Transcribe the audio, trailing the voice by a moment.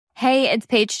Hey, it's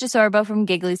Paige DeSorbo from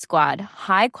Giggly Squad.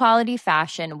 High quality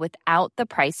fashion without the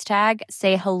price tag.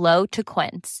 Say hello to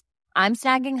Quince. I'm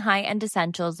snagging high-end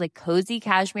essentials like cozy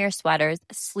cashmere sweaters,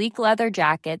 sleek leather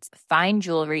jackets, fine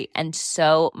jewelry, and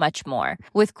so much more.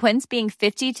 With Quince being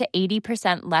 50 to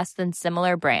 80% less than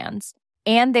similar brands.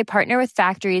 And they partner with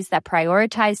factories that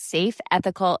prioritize safe,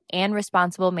 ethical, and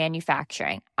responsible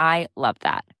manufacturing. I love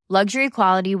that. Luxury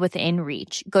quality within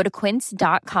reach. Go to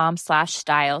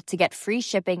quince.com/style to get free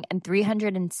shipping and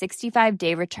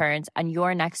 365-day returns on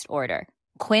your next order.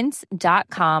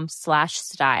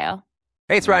 Quince.com/style.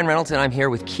 Hey, it's Ryan Reynolds, and I'm here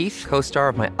with Keith, co-star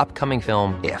of my upcoming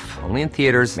film, If, only in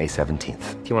theaters May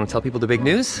 17th. Do you want to tell people the big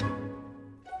news?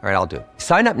 All right, I'll do it.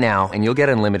 Sign up now and you'll get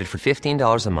unlimited for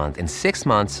 $15 a month and 6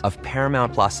 months of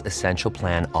Paramount Plus Essential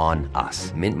Plan on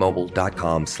us.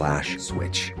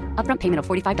 MintMobile.com/switch. Upfront payment of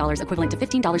 $45 equivalent to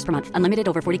 $15 per month. Unlimited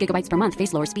over 40 gigabytes per month.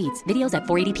 Face lower speeds. Videos at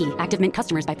 480p. Active Mint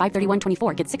customers by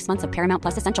 531.24 get 6 months of Paramount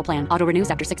Plus Essential Plan. Auto renews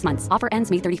after 6 months. Offer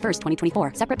ends May 31st,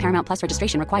 2024. Separate Paramount Plus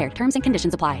registration required. Terms and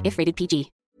conditions apply if rated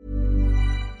PG.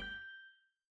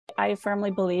 I firmly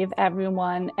believe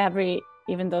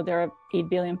even though there are 8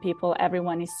 billion people,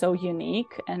 everyone is so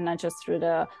unique, and not just through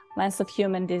the lens of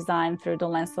human design, through the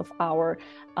lens of our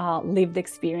lived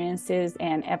experiences,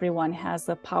 and everyone has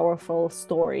a powerful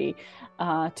story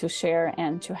to share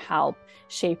and to help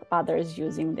shape others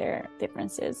using their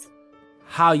differences.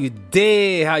 How you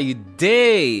day?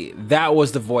 That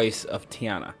was the voice of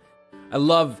Tiana. I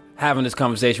love having this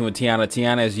conversation with Tiana.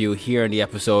 Tiana, as you hear in the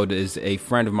episode, is a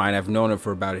friend of mine. I've known her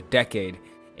for about a decade,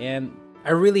 and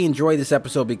I really enjoy this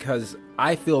episode because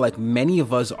I feel like many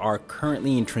of us are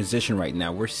currently in transition right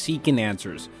now. We're seeking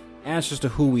answers to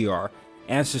who we are,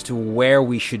 answers to where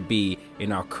we should be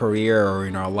in our career or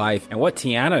in our life. And what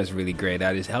Tiana is really great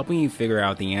at is helping you figure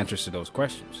out the answers to those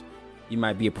questions. You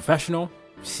might be a professional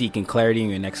seeking clarity in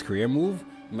your next career move.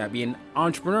 You might be an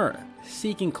entrepreneur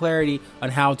seeking clarity on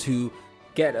how to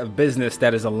get a business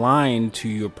that is aligned to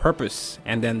your purpose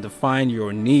and then define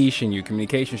your niche and your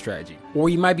communication strategy. Or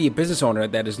you might be a business owner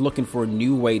that is looking for a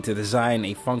new way to design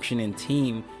a functioning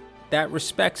team that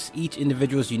respects each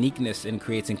individual's uniqueness and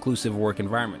creates inclusive work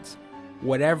environments.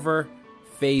 Whatever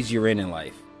phase you're in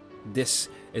life, this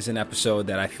is an episode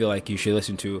that I feel like you should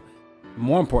listen to.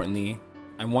 More importantly,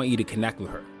 I want you to connect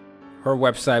with her. Her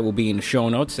website will be in the show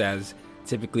notes, as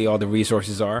typically all the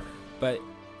resources are, but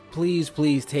please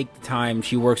take the time.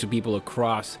 She works with people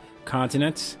across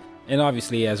continents. And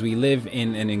obviously, as we live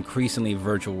in an increasingly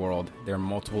virtual world, there are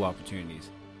multiple opportunities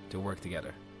to work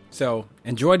together. So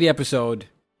enjoy the episode,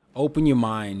 open your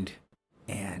mind,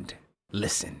 and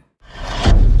listen.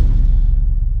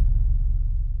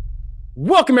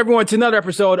 Welcome, everyone, to another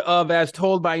episode of As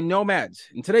Told by Nomads.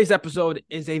 And today's episode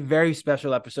is a very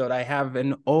special episode. I have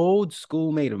an old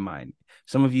schoolmate of mine.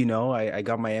 Some of you know I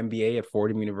got my MBA at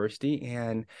Fordham University,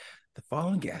 and the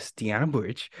following guest, Tiana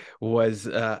Burch, was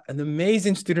an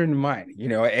amazing student of mine. You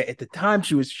know, at the time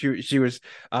she was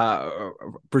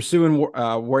pursuing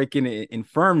working in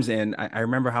firms, and I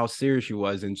remember how serious she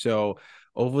was. And so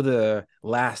over the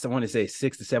last, I want to say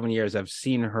 6 to 7 years, I've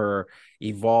seen her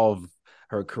evolve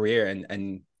her career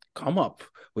and come up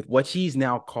with what she's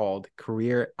now called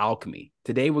career alchemy.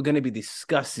 Today, we're going to be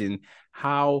discussing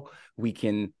how we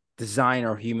can design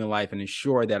our human life and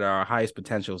ensure that our highest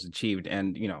potential is achieved.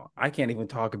 And, you know, I can't even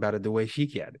talk about it the way she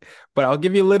can, but I'll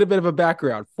give you a little bit of a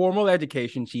background. Formal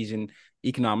education, she's an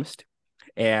economist,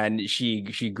 and she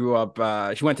grew up,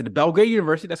 she went to the Belgrade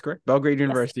University. That's correct. Belgrade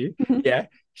University. Yes. Yeah.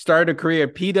 Started a career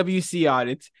at PwC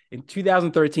audits. In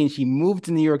 2013, she moved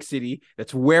to New York City.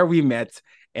 That's where we met.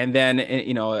 And then,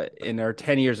 you know, in her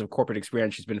 10 years of corporate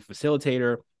experience, she's been a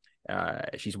facilitator.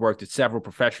 She's worked at several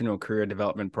professional career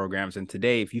development programs. And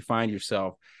today, if you find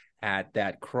yourself at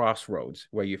that crossroads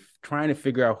where you're trying to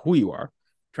figure out who you are,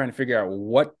 trying to figure out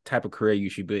what type of career you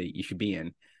should be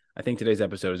in, I think today's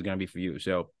episode is going to be for you.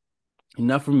 So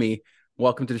enough from me.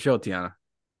 Welcome to the show, Tiana.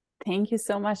 Thank you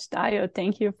so much, Dayo.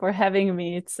 Thank you for having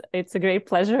me. It's a great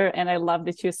pleasure. And I love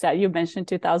that you mentioned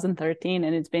 2013,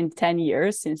 and it's been 10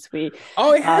 years since we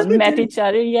met each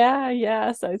other.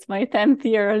 Yeah. So it's my 10th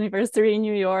year anniversary in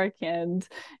New York. And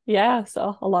yeah,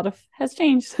 so a lot has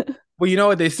changed. Well, you know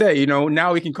what they say, you know,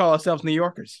 now we can call ourselves New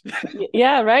Yorkers.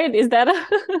 Yeah, right. Is that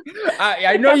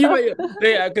I know you,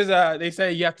 because they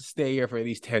say you have to stay here for at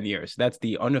least 10 years. That's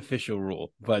the unofficial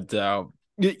rule. But I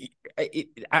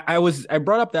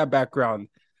brought up that background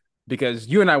because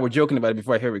you and I were joking about it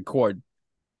before I hit record.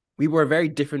 We were very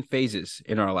different phases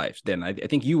in our lives then. I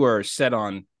think you were set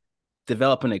on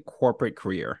developing a corporate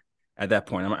career at that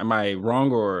point. Am I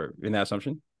wrong or in that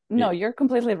assumption? No, you're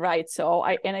completely right. So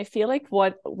I feel like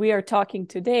what we are talking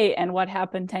today and what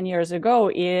happened 10 years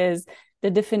ago is the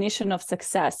definition of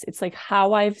success. It's like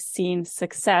how I've seen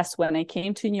success when I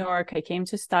came to New York, I came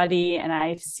to study, and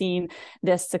I've seen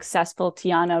this successful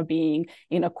Tiana being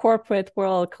in a corporate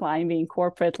world, climbing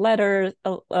corporate ladders,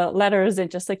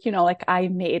 and just like, like I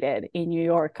made it in New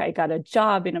York. I got a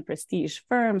job in a prestige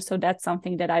firm. So that's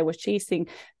something that I was chasing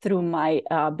through my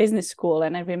business school.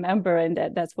 And I remember, and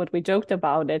that's what we joked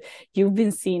about it. You've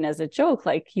been seen as a joke,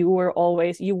 like you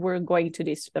were going to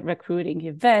these recruiting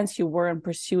events, you weren't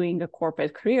pursuing a corporate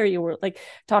career, you were like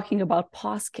talking about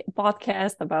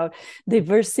podcast, about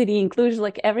diversity, inclusion,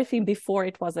 like everything before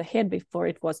it was a hit, before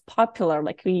it was popular.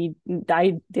 Like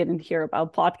I didn't hear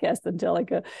about podcast until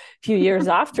like a few years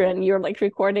after, and you're like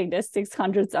recording this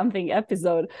 600 something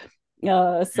episode.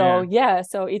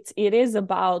 So it is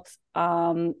about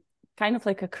kind of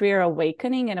like a career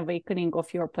awakening, an awakening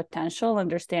of your potential,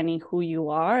 understanding who you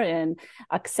are and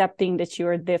accepting that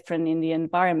you're different in the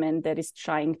environment that is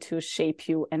trying to shape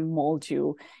you and mold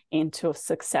you into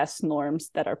success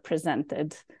norms that are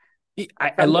presented.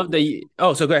 I love that.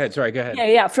 So go ahead. Sorry, go ahead.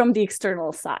 Yeah, from the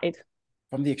external side.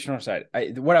 From the external side.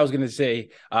 What I was going to say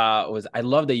was I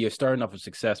love that you're starting off with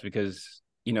success because,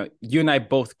 you and I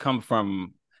both come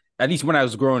from, at least when I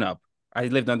was growing up, I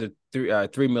lived under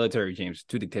three military regimes,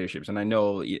 2 dictatorships, and I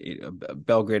know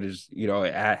Belgrade is,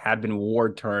 had been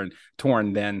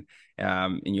torn then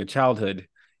in your childhood,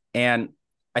 and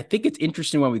I think it's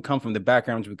interesting when we come from the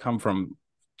backgrounds we come from.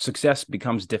 Success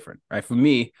becomes different, right? For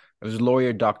me, it was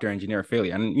lawyer, doctor, engineer,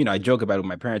 failure, and I joke about it with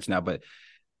my parents now, but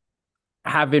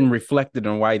having reflected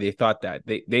on why they thought that,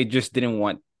 they just didn't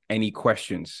want any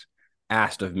questions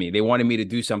asked of me. They wanted me to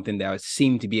do something that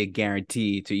seemed to be a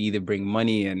guarantee to either bring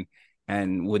money in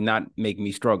and would not make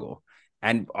me struggle.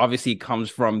 And obviously it comes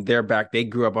from their back. They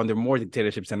grew up under more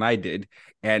dictatorships than I did.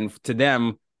 And to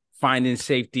them, finding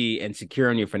safety and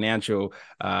securing your financial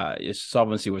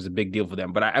solvency was a big deal for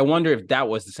them. But I wonder if that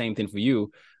was the same thing for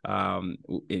you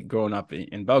growing up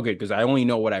in Belgrade, because I only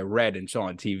know what I read and saw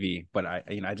on TV, but I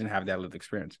didn't have that lived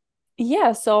experience.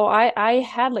 Yeah, so I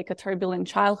had like a turbulent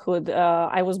childhood.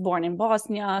 I was born in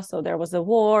Bosnia, so there was a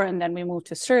war, and then we moved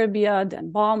to Serbia, then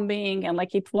bombing, and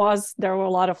like there were a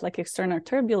lot of like external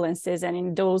turbulences, and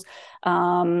in those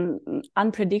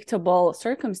unpredictable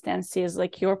circumstances,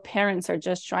 like your parents are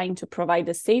just trying to provide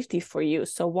the safety for you.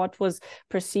 So what was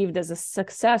perceived as a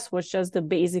success was just the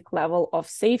basic level of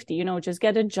safety, just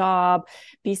get a job,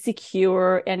 be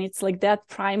secure, and it's like that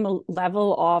primal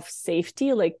level of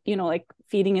safety, like like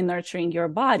feeding and nurturing your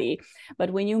body.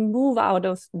 But when you move out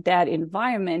of that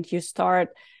environment, you start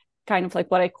kind of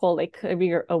like what I call like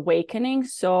career awakening.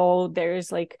 So there's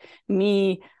like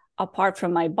me apart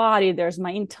from my body, there's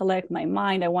my intellect, my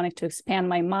mind. I wanted to expand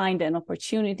my mind, and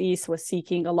opportunities, was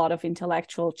seeking a lot of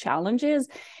intellectual challenges.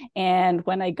 And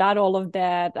when I got all of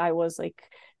that,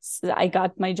 I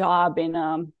got my job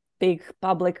in big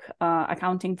public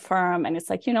accounting firm, and it's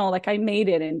like like I made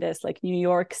it in this like New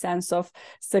York sense of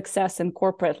success and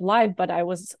corporate life. But I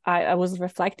was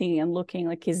reflecting and looking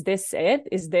like, is this it?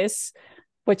 Is this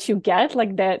what you get?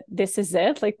 Like that, this is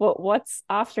it? Like what's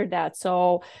after that?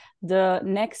 So the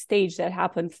next stage that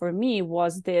happened for me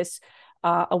was this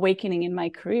awakening in my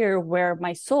career, where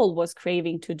my soul was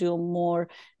craving to do more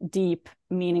deep,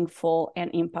 meaningful,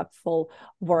 and impactful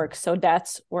work. So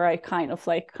that's where I kind of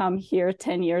like come here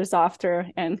 10 years after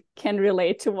and can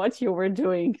relate to what you were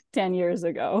doing 10 years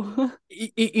ago.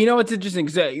 It's interesting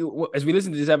because as we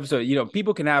listen to this episode,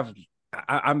 people can have,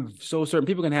 I'm so certain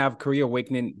people can have career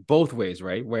awakening both ways,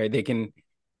 right? Where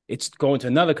it's going to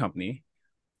another company,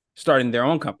 starting their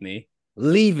own company,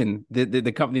 leaving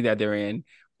the company that they're in,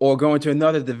 or going to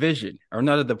another division or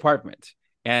another department.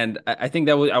 And I think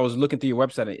I was looking through your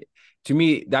website. To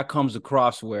me, that comes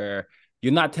across where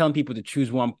you're not telling people to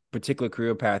choose one particular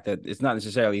career path, that it's not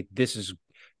necessarily this is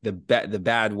the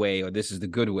bad way or this is the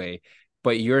good way,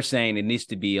 but you're saying it needs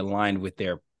to be aligned with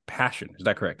their passion. Is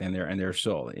that correct? And their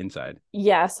soul inside.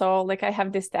 Yeah. So like I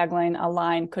have this tagline,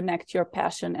 align, connect your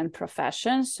passion and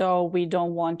profession. So we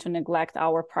don't want to neglect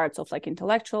our parts of like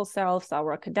intellectual selves,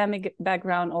 our academic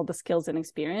background, all the skills and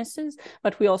experiences,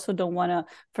 but we also don't want to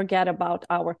forget about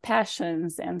our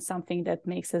passions and something that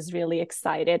makes us really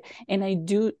excited. And I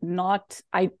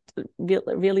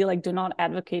really like do not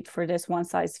advocate for this one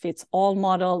size fits all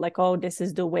model, like, oh, this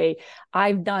is the way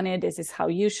I've done it, this is how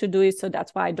you should do it. So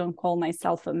that's why I don't call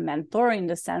myself a mentor in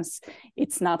the sense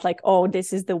it's not like, oh,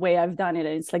 this is the way I've done it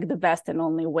and it's like the best and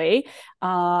only way.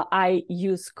 I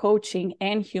use coaching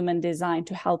and human design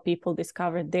to help people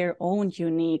discover their own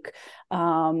unique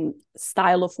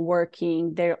style of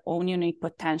working, their own unique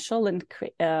potential, and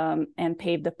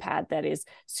pave the path that is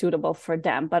suitable for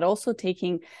them, but also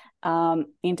taking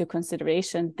into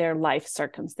consideration their life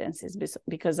circumstances,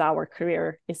 because our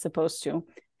career is supposed to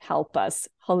help us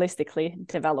holistically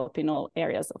develop in all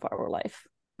areas of our life.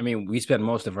 I mean, we spend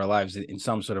most of our lives in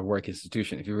some sort of work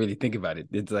institution. If you really think about it,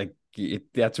 it's like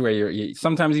that's where you're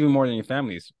sometimes even more than your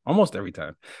families, almost every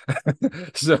time.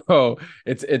 So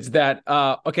it's that.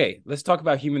 Okay, let's talk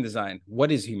about human design.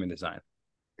 What is human design?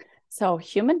 So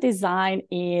human design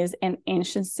is an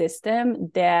ancient system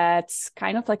that's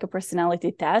kind of like a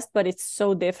personality test, but it's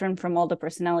so different from all the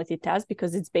personality tests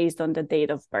because it's based on the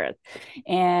date of birth.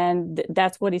 And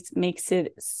that's what makes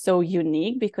it so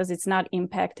unique, because it's not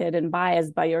impacted and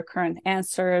biased by your current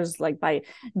answers, like by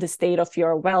the state of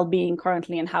your well-being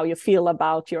currently and how you feel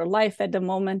about your life at the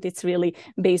moment. It's really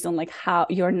based on like how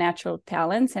your natural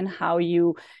talents and how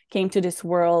you came to this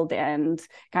world and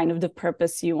kind of the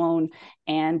purpose you own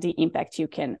and the impact you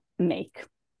can make.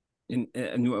 In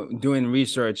doing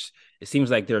research, it seems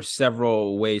like there are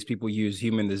several ways people use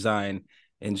human design.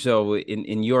 And so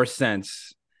in your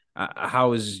sense,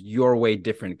 how is your way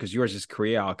different? Because yours is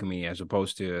career alchemy as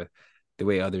opposed to the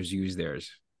way others use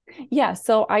theirs. Yeah,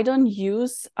 so I don't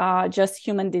use just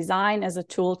human design as a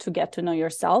tool to get to know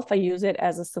yourself. I use it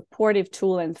as a supportive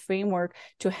tool and framework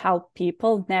to help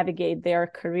people navigate their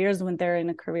careers when they're in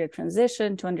a career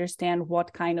transition, to understand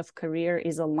what kind of career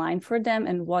is aligned for them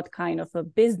and what kind of a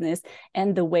business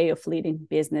and the way of leading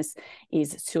business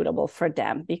is suitable for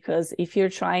them. Because if you're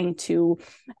trying to,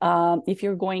 if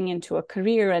you're going into a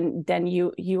career and then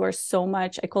you are so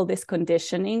much, I call this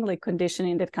conditioning, like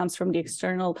conditioning that comes from the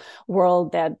external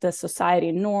world, that the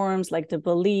society norms, like the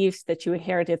beliefs that you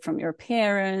inherited from your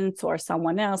parents or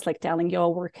someone else, like telling you, oh,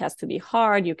 work has to be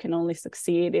hard, you can only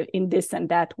succeed in this and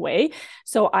that way.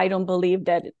 So I don't believe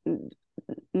that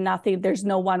there's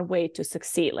no one way to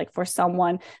succeed. Like for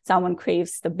someone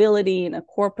craves stability in a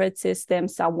corporate system,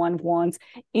 someone wants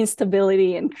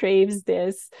instability and craves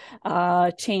this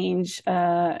change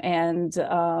and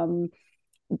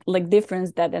like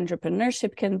difference that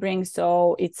entrepreneurship can bring.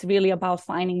 So it's really about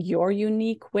finding your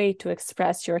unique way to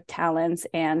express your talents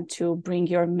and to bring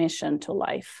your mission to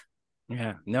life.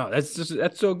 Yeah, no,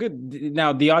 that's so good.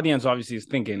 Now the audience obviously is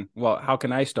thinking, well, how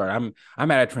can I start?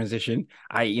 I'm at a transition.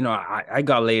 I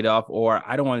got laid off, or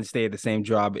I don't want to stay at the same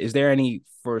job. Is there any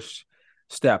first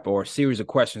step or series of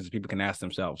questions that people can ask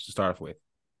themselves to start off with?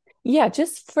 Yeah,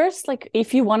 just first, like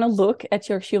if you want to look at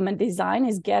your human design,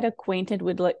 is get acquainted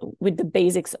with the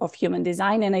basics of human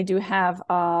design. And I do have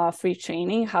free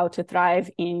training, How to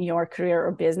Thrive in Your Career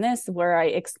or Business, where I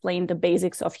explain the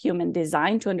basics of human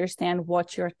design to understand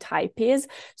what your type is.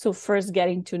 So first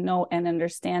getting to know and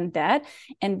understand that,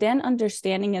 and then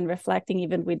understanding and reflecting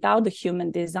even without the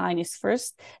human design is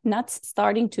first not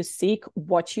starting to seek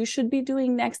what you should be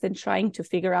doing next and trying to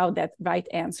figure out that right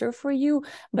answer for you,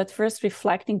 but first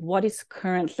reflecting what is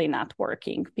currently not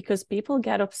working, because people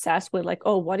get obsessed with like,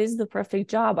 oh, what is the perfect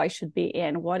job I should be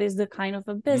in? What is the kind of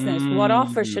a business? What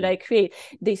offer should I create?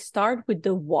 They start with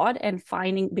the what and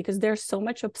finding, because there's so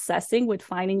much obsessing with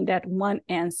finding that one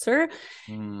answer.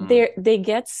 They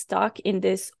get stuck in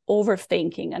this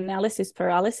overthinking, analysis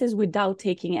paralysis, without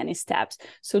taking any steps.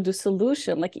 So the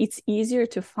solution, like it's easier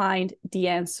to find the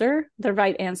answer, the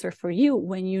right answer for you,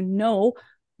 when you know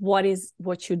what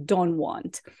you don't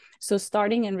want. So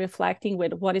starting and reflecting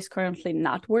with what is currently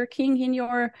not working in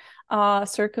your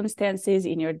circumstances,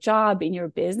 in your job, in your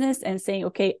business, and saying,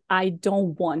 okay, I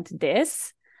don't want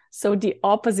this. So the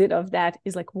opposite of that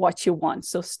is like what you want.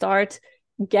 So start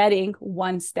getting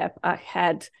one step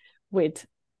ahead with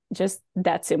just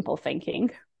that simple thinking.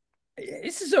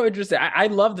 This is so interesting. I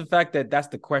love the fact that that's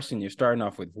the question you're starting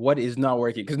off with. What is not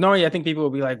working? Because normally I think people will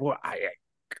be like, well,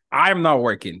 I'm not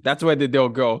working. That's where they'll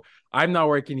go. I'm not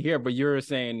working here. But you're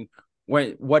saying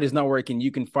what is not working,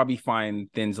 you can probably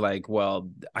find things like, well,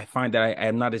 I find that I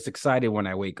am not as excited when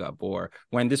I wake up, or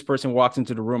when this person walks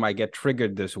into the room, I get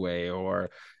triggered this way, or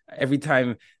every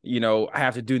time, I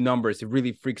have to do numbers, it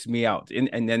really freaks me out.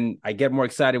 And then I get more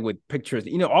excited with pictures,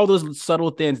 all those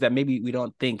subtle things that maybe we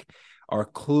don't think are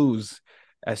clues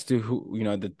as to who,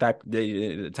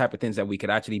 the type of things that we could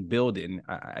actually build in.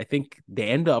 I think they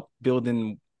end up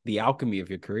building the alchemy of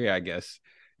your career, I guess,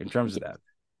 in terms of that.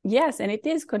 Yes, and it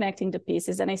is connecting the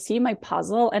pieces. And I see my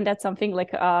puzzle, and that's something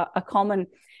like a common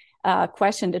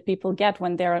question that people get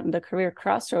when they're on the career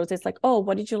crossroads. It's like, oh,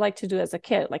 what did you like to do as a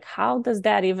kid? Like, how does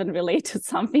that even relate to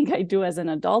something I do as an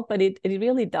adult? But it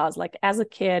really does. Like as a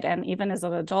kid and even as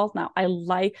an adult now, I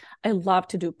love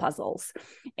to do puzzles.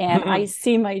 And I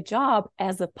see my job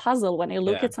as a puzzle. When I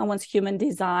look at someone's human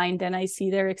design, then I see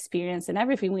their experience and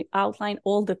everything. We outline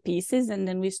all the pieces and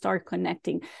then we start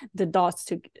connecting the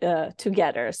dots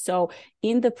together. So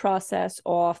in the process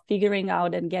of figuring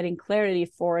out and getting clarity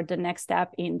for the next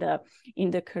step in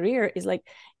the career is like,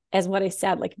 as what I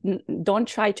said, like, don't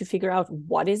try to figure out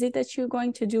what is it that you're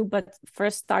going to do, but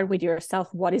first start with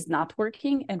yourself. What is not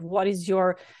working and what is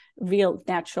your real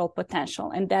natural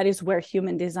potential? And that is where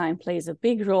human design plays a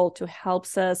big role to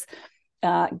helps us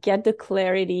get the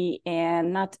clarity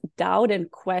and not doubt and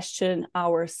question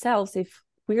ourselves if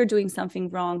we're doing something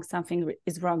wrong, something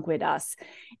is wrong with us.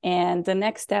 And the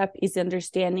next step is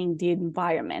understanding the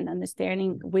environment,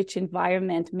 understanding which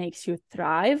environment makes you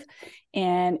thrive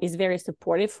and is very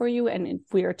supportive for you. And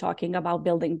if we are talking about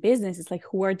building business, it's like,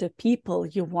 who are the people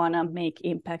you want to make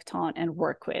impact on and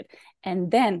work with? And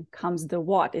then comes the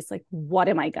what. It's like, what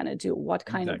am I going to do? What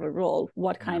kind of a role?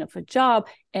 What kind of a job?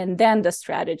 And then the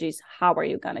strategies. How are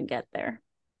you going to get there?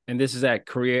 And this is at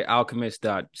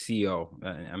careeralchemist.co.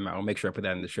 I'll make sure I put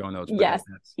that in the show notes. Yes.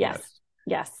 Okay.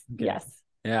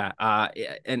 Yeah.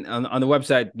 And on the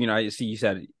website, I see you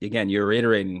said, again, you're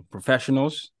reiterating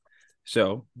professionals,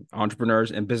 so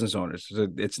entrepreneurs and business owners. So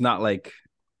it's not like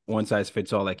one size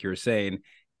fits all, like you were saying.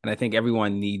 And I think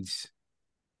everyone needs,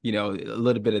 a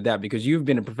little bit of that, because you've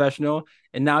been a professional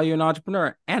and now you're an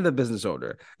entrepreneur and a business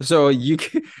owner. So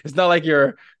it's not like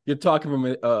you're talking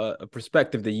from a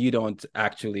perspective that you don't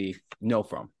actually know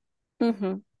from.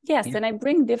 Mm-hmm. Yes. Yeah. And I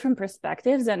bring different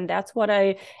perspectives, and that's what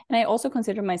I also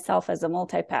consider myself as a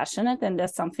multi-passionate. And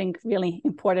that's something really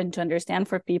important to understand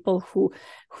for people who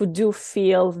do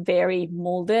feel very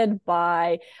molded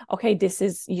by, okay,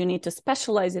 you need to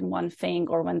specialize in one thing,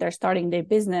 or when they're starting their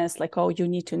business, like, oh, you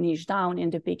need to niche down in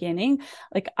the beginning.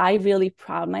 Like, I really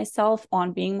pride myself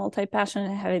on being multi-passionate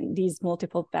and having these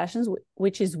multiple passions,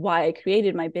 which is why I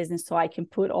created my business, so I can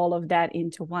put all of that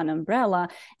into one umbrella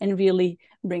and really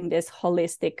bring this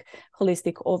holistic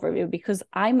overview, because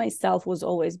I myself was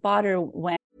always bothered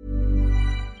when.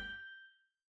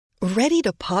 Ready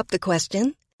to pop the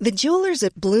question? The jewelers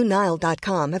at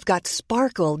BlueNile.com have got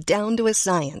sparkle down to a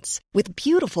science with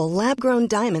beautiful lab-grown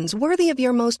diamonds worthy of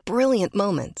your most brilliant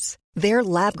moments. Their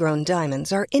lab-grown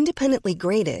diamonds are independently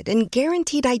graded and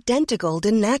guaranteed identical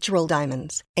to natural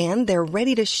diamonds, and they're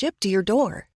ready to ship to your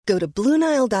door. Go to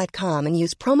BlueNile.com and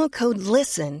use promo code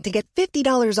LISTEN to get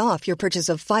 $50 off your purchase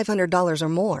of $500 or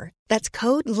more. That's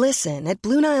code LISTEN at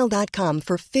BlueNile.com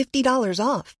for $50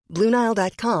 off.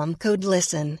 BlueNile.com, code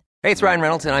LISTEN. Hey, it's Ryan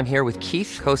Reynolds, and I'm here with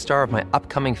Keith, co-star of my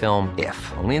upcoming film,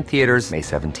 If, only in theaters May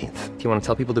 17th. Do you want to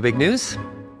tell people the big news?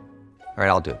 All right,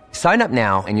 I'll do it. Sign up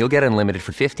now and you'll get unlimited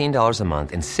for $15 a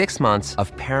month and 6 months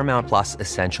of Paramount Plus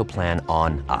Essential Plan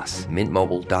on us.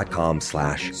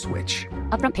 MintMobile.com/switch.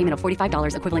 Upfront payment of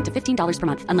 $45 equivalent to $15 per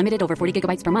month. Unlimited over 40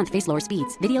 gigabytes per month. Face lower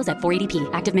speeds. Videos at 480p.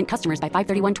 Active Mint customers by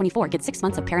 531.24 get 6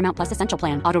 months of Paramount Plus Essential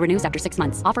Plan. Auto renews after 6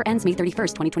 months. Offer ends May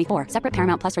 31st, 2024. Separate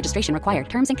Paramount Plus registration required.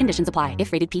 Terms and conditions apply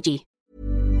if rated PG.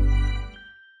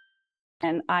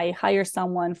 And I hire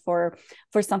someone for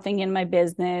something in my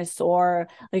business, or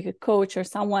like a coach or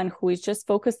someone who is just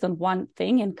focused on one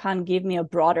thing and can't give me a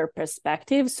broader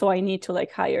perspective. So I need to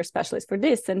like hire a specialist for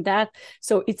this and that.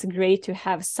 So it's great to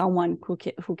have someone who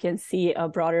can see a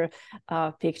broader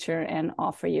picture and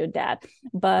offer you that.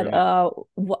 But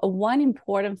one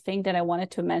important thing that I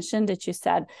wanted to mention that you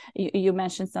said, you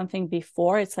mentioned something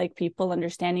before. It's like people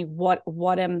understanding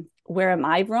where am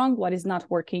I wrong? What is not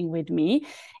working with me?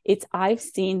 I've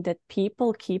seen that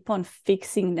people keep on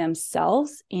fixing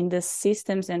themselves in the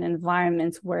systems and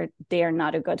environments where they are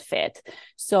not a good fit.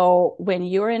 So when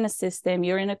you're in a system,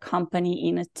 you're in a company,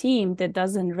 in a team that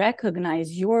doesn't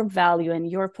recognize your value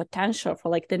and your potential for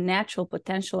like the natural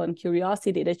potential and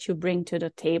curiosity that you bring to the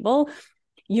table,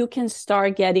 you can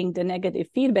start getting the negative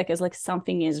feedback as like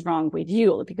something is wrong with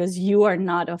you because you are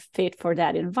not a fit for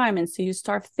that environment. So you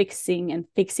start fixing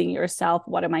yourself.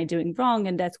 What am I doing wrong?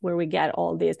 And that's where we get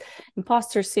all this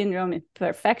imposter syndrome and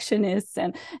perfectionists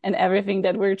and everything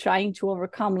that we're trying to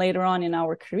overcome later on in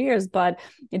our careers. But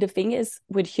the thing is,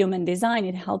 with human design,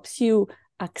 it helps you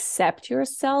accept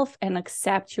yourself and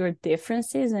accept your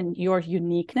differences and your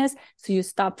uniqueness. So you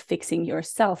stop fixing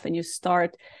yourself and you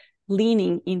start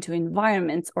leaning into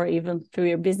environments, or even through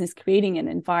your business, creating an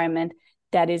environment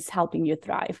that is helping you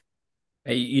thrive.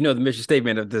 Hey, you know, the mission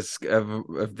statement of this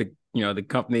of the the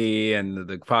company and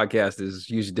the podcast is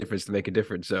use a difference to make a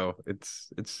difference. So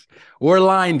it's we're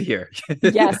aligned here.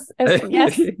 Yes,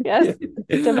 yes, yes.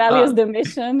 The value is uh, the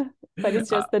mission, but it's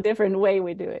uh, just a different way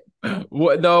we do it.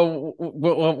 no,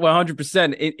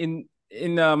 100%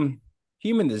 in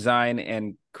human design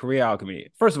and career alchemy.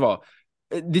 First of all,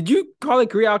 did you call it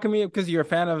career alchemy because you're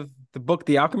a fan of the book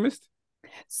The Alchemist?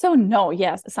 So no,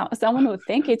 yes, someone would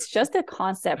think it's just a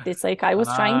concept. It's like I was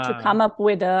trying to Ah, come up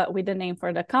with a name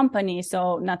for the company,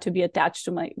 so not to be attached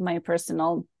to my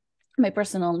personal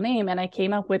name, and I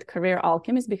came up with Career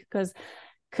Alchemist because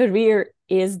career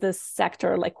is the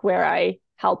sector like where I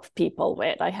help people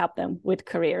with. I help them with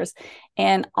careers.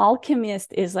 And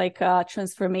alchemist is like a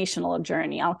transformational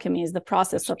journey. Alchemy is the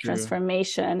process that's of true.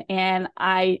 transformation. And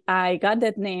I got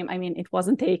that name. I mean, it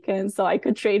wasn't taken, so I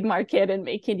could trademark it and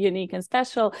make it unique and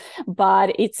special.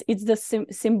 But it's the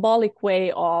symbolic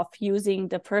way of using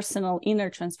the personal inner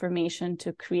transformation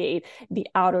to create the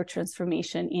outer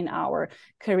transformation in our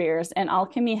careers. And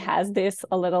alchemy has this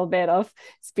a little bit of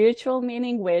spiritual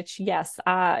meaning, which yes,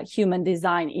 human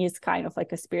design is kind of like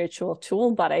a spiritual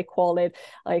tool, but I call it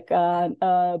like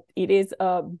it is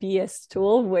a BS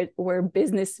tool where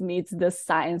business meets the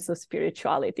science of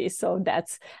spirituality. So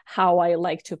that's how I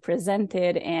like to present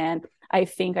it. And I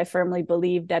firmly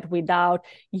believe that without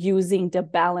using the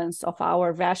balance of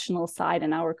our rational side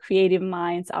and our creative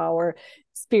minds, our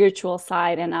spiritual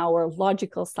side and our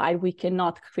logical side, we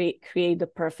cannot create the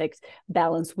perfect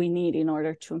balance we need in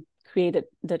order to create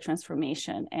the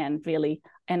transformation and really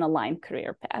an aligned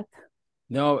career path.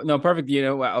 No, no, perfect. You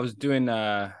know, I was doing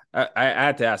I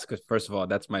had to ask because first of all,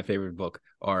 that's my favorite book,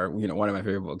 or one of my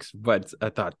favorite books. But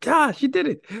I thought, gosh, you did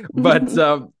it. But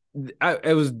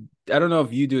it was I don't know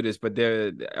if you do this, but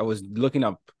I was looking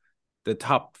up the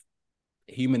top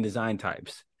human design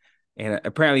types. And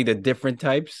apparently the different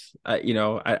types, I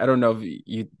don't know if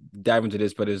you dive into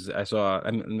this, but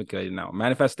I'm looking at it now.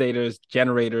 Manifestators,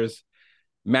 generators,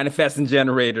 manifesting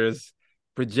generators,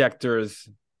 projectors,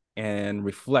 and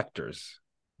reflectors.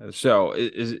 So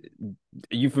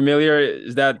are you familiar?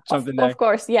 Is that something Of that?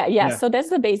 course, yeah. Yeah. So that's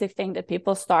the basic thing that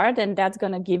people start, and that's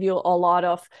going to give you a lot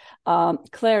of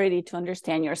clarity to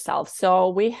understand yourself.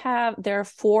 So there are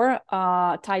four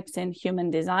types in human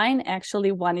design.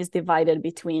 Actually, one is divided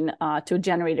between two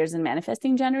generators and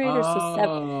manifesting generators. So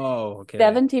Oh, okay.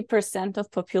 70%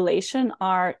 of population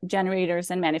are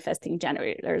generators and manifesting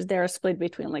generators. They're split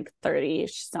between like 30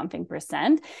 something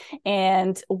percent.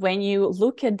 And when you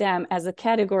look at them as a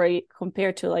category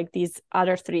compared to like these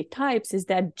other three types, is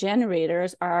that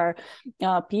generators are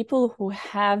people who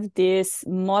have this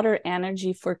motor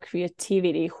energy for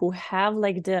creativity, who have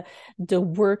like the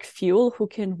work fuel, who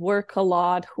can work a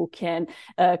lot, who can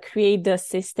create the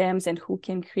systems and who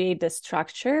can create the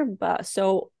structure. But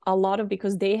so a lot of,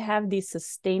 because they have this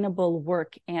sustainable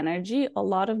work energy, a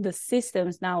lot of the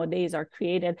systems nowadays are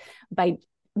created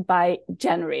by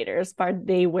generators, but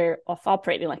they were of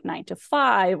operating like 9 to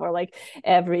 5 or like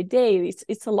every day.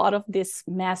 It's a lot of this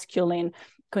masculine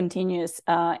continuous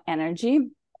energy.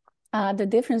 The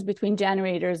difference between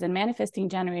generators and manifesting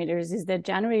generators is that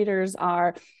generators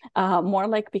are more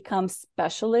like become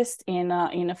specialists in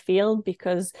a field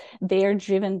because they are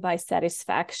driven by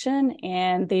satisfaction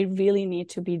and they really need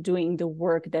to be doing the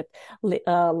work that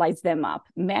lights them up.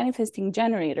 Manifesting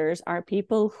generators are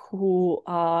people who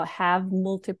have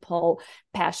multiple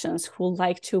passions, who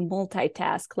like to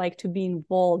multitask, like to be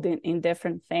involved in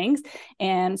different things.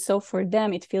 And so for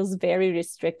them, it feels very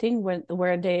restricting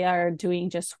where they are doing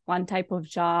just one type of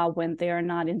job, when they are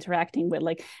not interacting with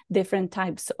like different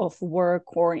types of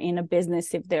work, or in a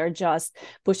business if they're just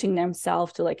pushing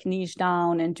themselves to like niche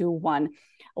down and do one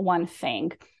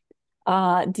thing.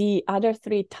 The other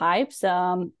three types,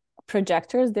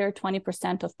 projectors, they're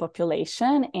 20% of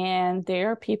population, and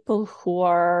they're people who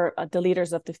are the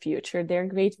leaders of the future. They're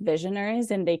great visionaries,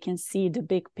 and they can see the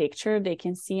big picture. They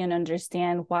can see and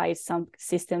understand why some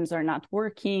systems are not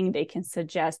working. They can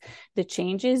suggest the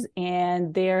changes,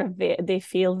 and they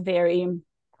feel very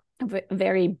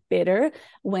bitter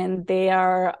when they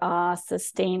are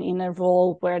sustained in a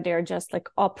role where they're just like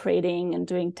operating and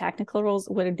doing technical roles,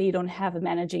 where they don't have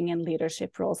managing and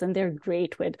leadership roles, and they're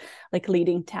great with like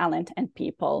leading talent and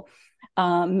people.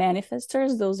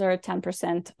 Manifestors, those are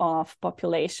 10% of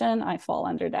population, I fall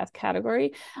under that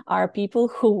category, are people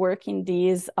who work in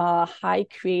these high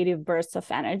creative bursts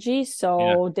of energy. Yeah.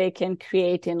 So they can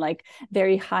create in like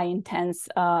very high intense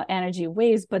energy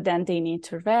ways, but then they need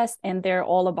to rest, and they're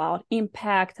all about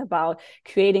impact, about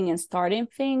creating and starting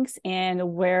things.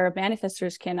 And where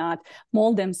manifestors cannot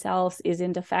mold themselves is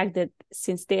in the fact that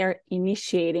since they are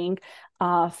initiating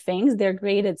things. They're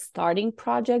great at starting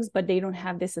projects, but they don't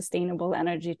have the sustainable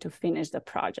energy to finish the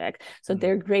project. So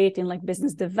they're great in like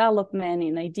business development,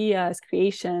 in ideas,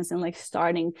 creations, and like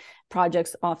starting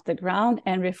projects off the ground.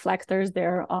 And reflectors,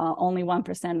 they're only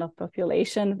 1% of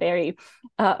population, very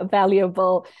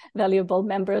valuable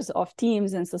members of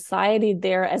teams and society.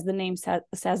 They're, as the name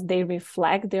says, they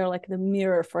reflect. They're like the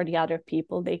mirror for the other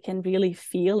people. They can really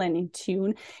feel and in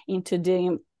tune into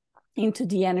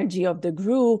the energy of the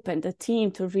group and the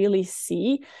team to really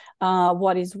see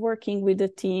what is working with the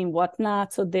team, what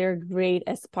not. So they're great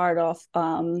as part of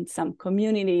some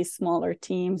communities, smaller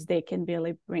teams. They can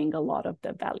really bring a lot of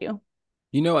the value.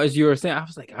 You know, as you were saying, I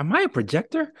was like, am I a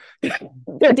projector?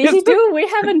 Did you do? We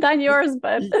haven't done yours,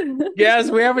 but yes,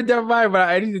 we haven't done mine, but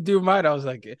I need to do mine. I was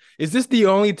like, is this the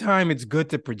only time it's good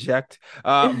to project?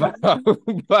 But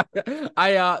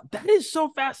that is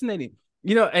so fascinating.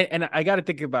 You know, and I got to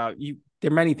think about you. There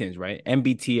are many things, right?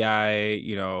 MBTI,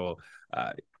 you know,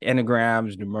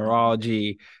 enneagrams,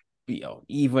 numerology. You know,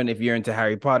 even if you're into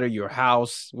Harry Potter, your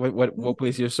house, what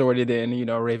place you're sorted in, you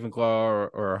know, Ravenclaw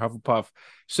or Hufflepuff.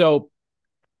 So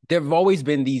there have always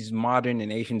been these modern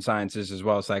and ancient sciences as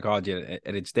well as psychology,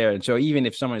 and it's there. And so even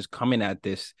if someone is coming at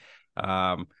this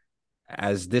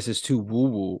as this is too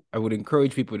woo-woo, I would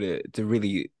encourage people to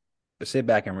really sit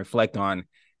back and reflect on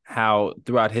how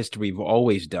throughout history we've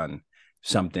always done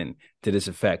something to this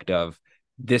effect of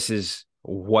this is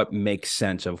what makes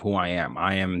sense of who I am.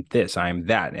 I am this, I am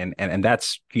that. And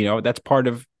that's, you know, that's part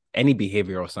of any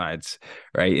behavioral science,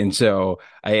 right? And so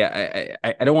I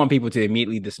don't want people to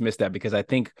immediately dismiss that, because I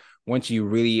think once you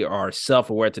really are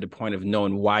self-aware to the point of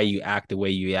knowing why you act the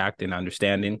way you act and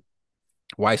understanding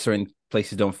why certain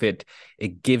places don't fit,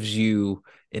 it gives you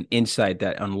an insight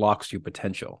that unlocks your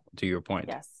potential, to your point.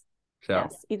 Yes. So.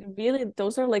 Yes, it really,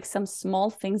 those are like some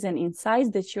small things and insights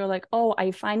that you're like, oh,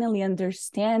 I finally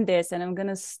understand this, and I'm going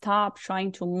to stop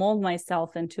trying to mold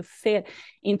myself and to fit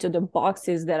into the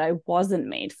boxes that I wasn't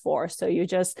made for. So you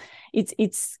just,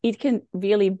 it can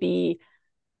really be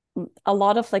a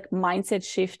lot of like mindset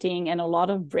shifting and a lot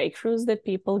of breakthroughs that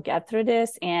people get through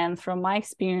this. And from my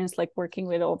experience, like working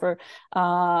with over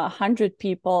 100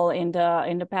 people in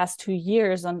the past 2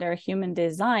 years on their human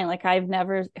design, like I've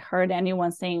never heard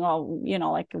anyone saying, oh, you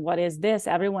know, like, what is this?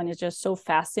 Everyone is just so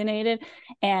fascinated.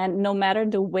 And no matter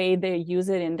the way they use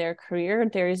it in their career,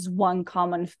 there is one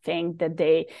common thing that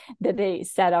they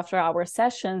said after our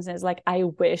sessions is like, I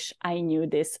wish I knew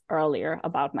this earlier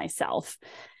about myself.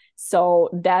 So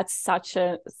that's such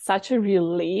a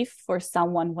relief for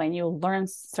someone when you learn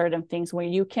certain things, where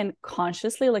you can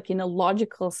consciously, like in a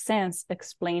logical sense,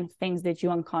 explain things that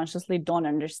you unconsciously don't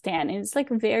understand. And it's like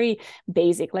very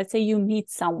basic. Let's say you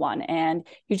meet someone and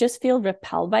you just feel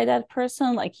repelled by that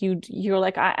person. Like you're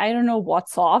like, I don't know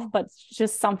what's off, but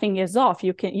just something is off.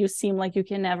 You seem like you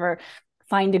can never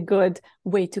find a good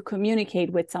way to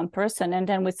communicate with some person. And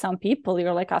then with some people,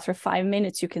 you're like, after 5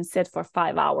 minutes, you can sit for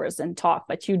 5 hours and talk,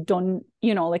 but you don't,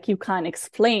 you know, like you can't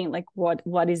explain like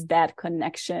what is that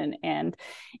connection and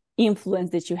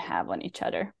influence that you have on each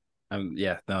other.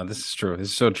 Yeah, no, this is true. This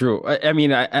is so true. I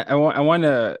mean, I want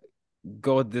to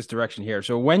go this direction here.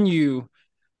 So when you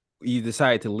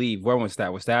decided to leave, when was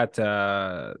that? Was that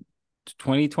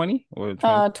 2020 or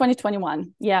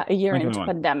 2021? Yeah, a year into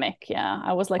pandemic. Yeah,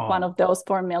 I was like one of those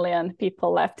 4 million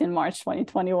people left in March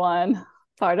 2021,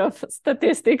 part of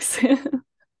statistics.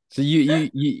 So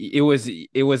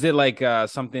it was like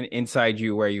something inside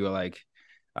you where you were like,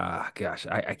 gosh,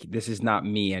 I this is not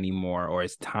me anymore, or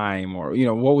it's time, or, you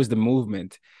know, what was the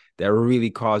movement that really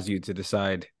caused you to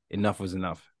decide enough was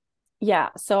enough? Yeah.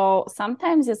 So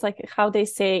sometimes it's like how they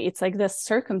say, it's like the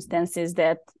circumstances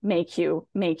that make you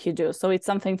do. So it's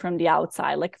something from the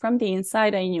outside. Like from the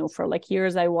inside, I knew for like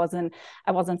years I wasn't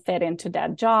fit into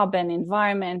that job and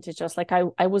environment. It's just like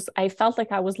I felt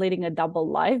like I was leading a double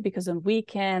life, because on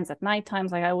weekends, at night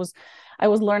times, like I was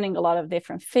learning a lot of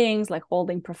different things, like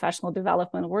holding professional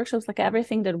development workshops, like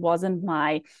everything that wasn't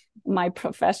my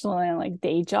professional and like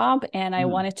day job. And I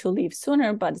wanted to leave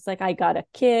sooner, but it's like I got a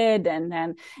kid, and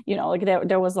then, you know, like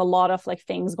there was a lot of like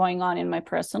things going on in my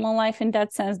personal life in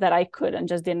that sense that I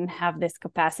just didn't have this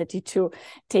capacity to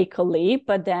take a leap.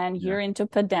 But then you're into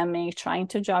pandemic, trying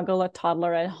to juggle a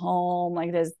toddler at home,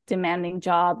 like this demanding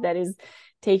job that is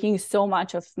taking so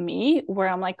much of me, where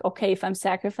I'm like, okay, if I'm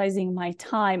sacrificing my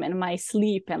time and my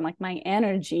sleep and like my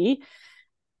energy,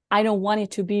 I don't want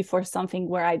it to be for something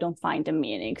where I don't find a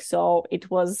meaning. So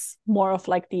it was more of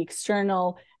like the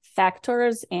external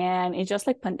factors, and it's just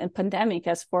like pandemic,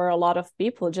 as for a lot of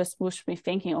people, just pushed me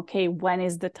thinking, okay, when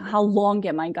is how long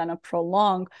am I gonna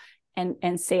prolong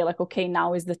and say like, okay,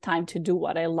 now is the time to do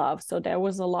what I love. So there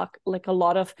was a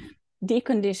lot of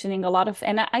deconditioning a lot of,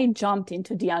 and I jumped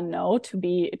into the unknown, to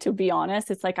be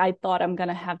honest. It's like I thought I'm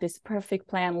gonna have this perfect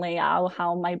plan layout,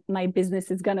 how my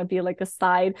business is gonna be like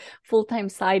a full-time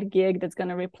side gig that's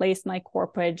gonna replace my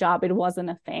corporate job. It wasn't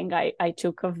a thing. I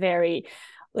took a very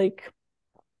like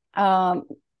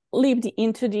leaped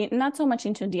into the, not so much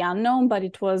into the unknown, but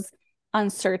it was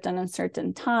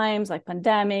uncertain times, like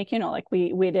pandemic, like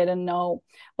we didn't know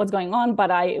what's going on.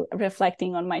 But I,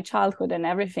 reflecting on my childhood and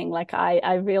everything, like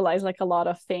I realized like a lot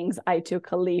of things, I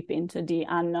took a leap into the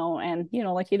unknown, and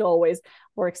like it always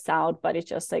works out. But it's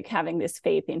just like having this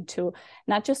faith into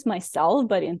not just myself,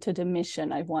 but into the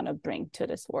mission I want to bring to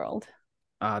this world.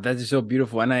 That is so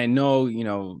beautiful. And I know,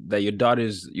 that your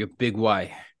daughter's your big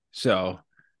why. So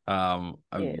I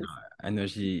know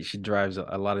she drives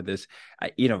a lot of this.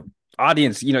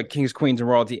 Audience, kings, queens, and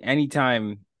royalty,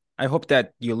 anytime, I hope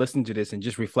that you listen to this and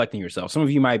just reflecting yourself. Some of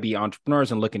you might be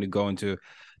entrepreneurs and looking to go into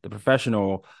the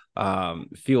professional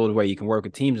field where you can work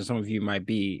with teams, and some of you might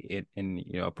be in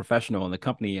a professional in the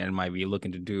company and might be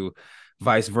looking to do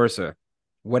vice versa.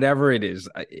 Whatever it is,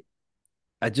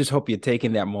 I just hope you're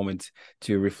taking that moment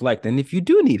to reflect. And if you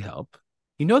do need help,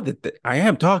 that I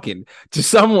am talking to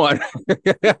someone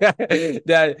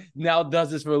that now does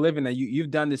this for a living, and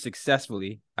you've done this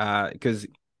successfully, because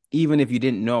even if you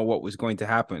didn't know what was going to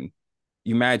happen,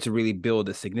 you managed to really build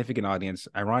a significant audience,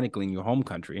 ironically, in your home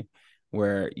country,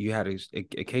 where you had a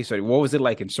case study. What was it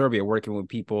like in Serbia working with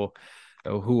people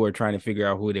who were trying to figure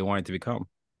out who they wanted to become?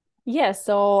 Yeah,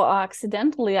 so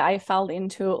accidentally I fell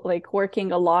into like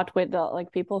working a lot with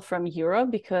like people from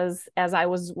Europe, because as I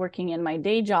was working in my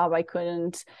day job, I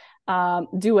couldn't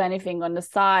do anything on the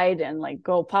side and like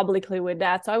go publicly with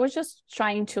that. So I was just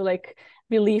trying to like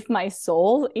relieve my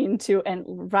soul into and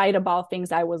write about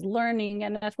things I was learning.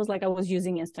 And that was like I was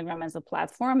using Instagram as a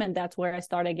platform, and that's where I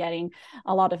started getting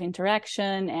a lot of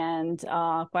interaction and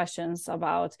questions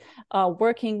about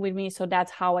working with me. So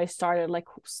that's how I started like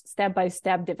step by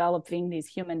step developing these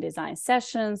human design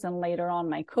sessions, and later on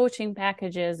my coaching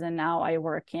packages. And now I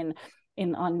work on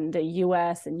the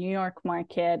US and New York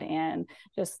market, and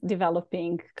just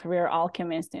developing Career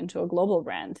Alchemist into a global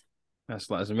brand. That's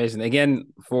amazing. Again,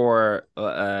 for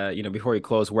before you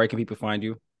close, where can people find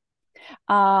you?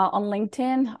 On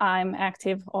LinkedIn, I'm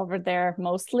active over there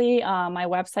mostly. My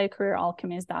website,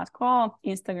 careeralchemist.com,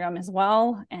 Instagram as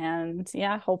well. And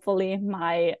yeah, hopefully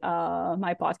my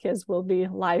podcast will be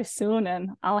live soon, and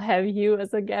I'll have you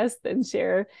as a guest and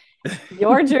share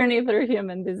your journey through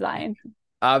human design.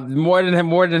 More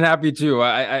than happy to.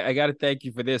 I got to thank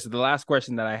you for this. The last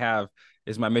question that I have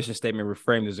is my mission statement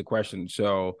reframed as a question.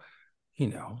 So,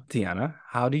 Tiana,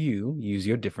 how do you use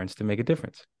your difference to make a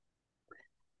difference?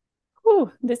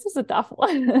 Ooh, this is a tough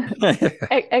one.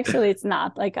 Actually, it's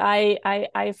not. Like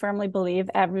I firmly believe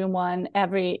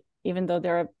even though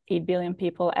there are 8 billion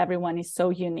people, everyone is so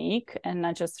unique, and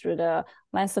not just through the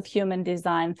lens of human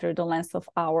design, through the lens of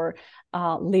our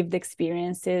lived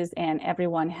experiences, and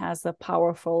everyone has a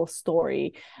powerful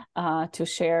story to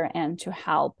share and to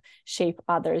help shape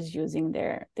others using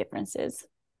their differences.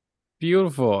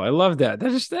 Beautiful. I love that.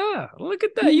 That's just look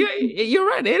at that. You're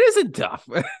right. It isn't tough.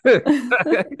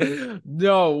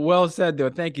 No, well said though.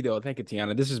 Thank you,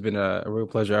 Tiana. This has been a real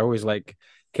pleasure. I always like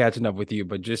catching up with you,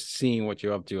 but just seeing what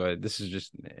you're up to, this is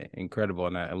just incredible.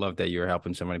 And I love that you're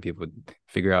helping so many people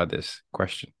figure out this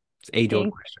question. It's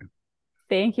age-old question.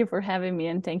 Thank you for having me,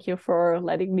 and thank you for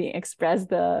letting me express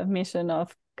the mission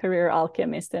of Career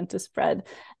Alchemist and to spread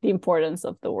the importance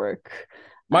of the work.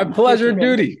 My pleasure and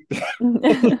duty.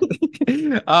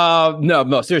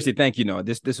 No, seriously, thank you. No,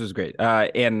 this was great.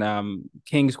 And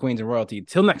kings, queens, and royalty.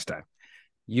 Till next time,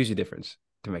 use your difference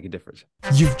to make a difference.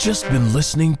 You've just been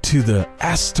listening to the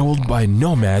As Told by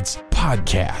Nomads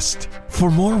podcast. For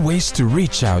more ways to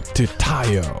reach out to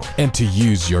Tayo and to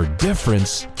use your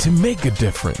difference to make a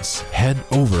difference, head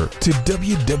over to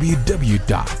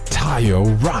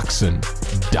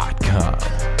www.tayoroxen.com.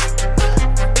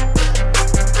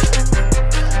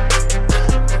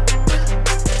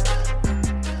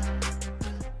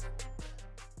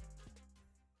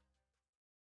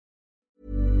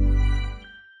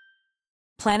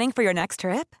 Planning for your next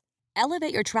trip?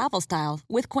 Elevate your travel style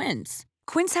with Quince.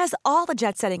 Quince has all the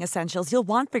jet-setting essentials you'll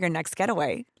want for your next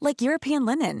getaway, like European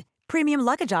linen, premium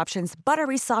luggage options,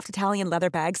 buttery soft Italian leather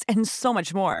bags, and so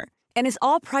much more. And is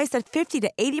all priced at 50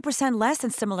 to 80% less than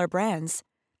similar brands.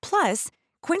 Plus,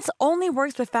 Quince only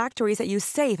works with factories that use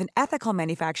safe and ethical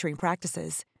manufacturing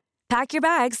practices. Pack your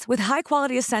bags with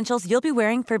high-quality essentials you'll be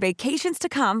wearing for vacations to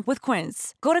come with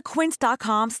Quince. Go to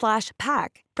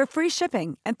quince.com/pack for free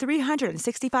shipping and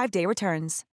 365-day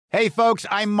returns. Hey, folks,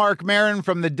 I'm Mark Maron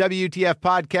from the WTF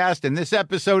Podcast, and this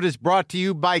episode is brought to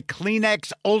you by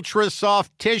Kleenex Ultra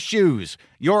Soft Tissues,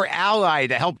 your ally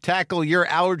to help tackle your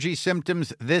allergy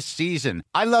symptoms this season.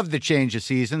 I love the change of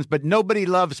seasons, but nobody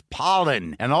loves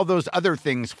pollen and all those other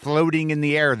things floating in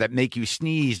the air that make you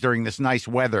sneeze during this nice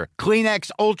weather.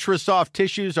 Kleenex Ultra Soft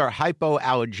Tissues are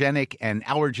hypoallergenic and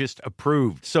allergist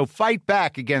approved, so fight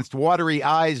back against watery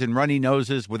eyes and runny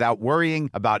noses without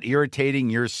worrying about irritating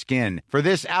your skin. For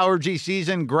this allergy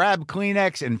season, grab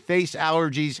Kleenex and face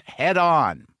allergies head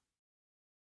on.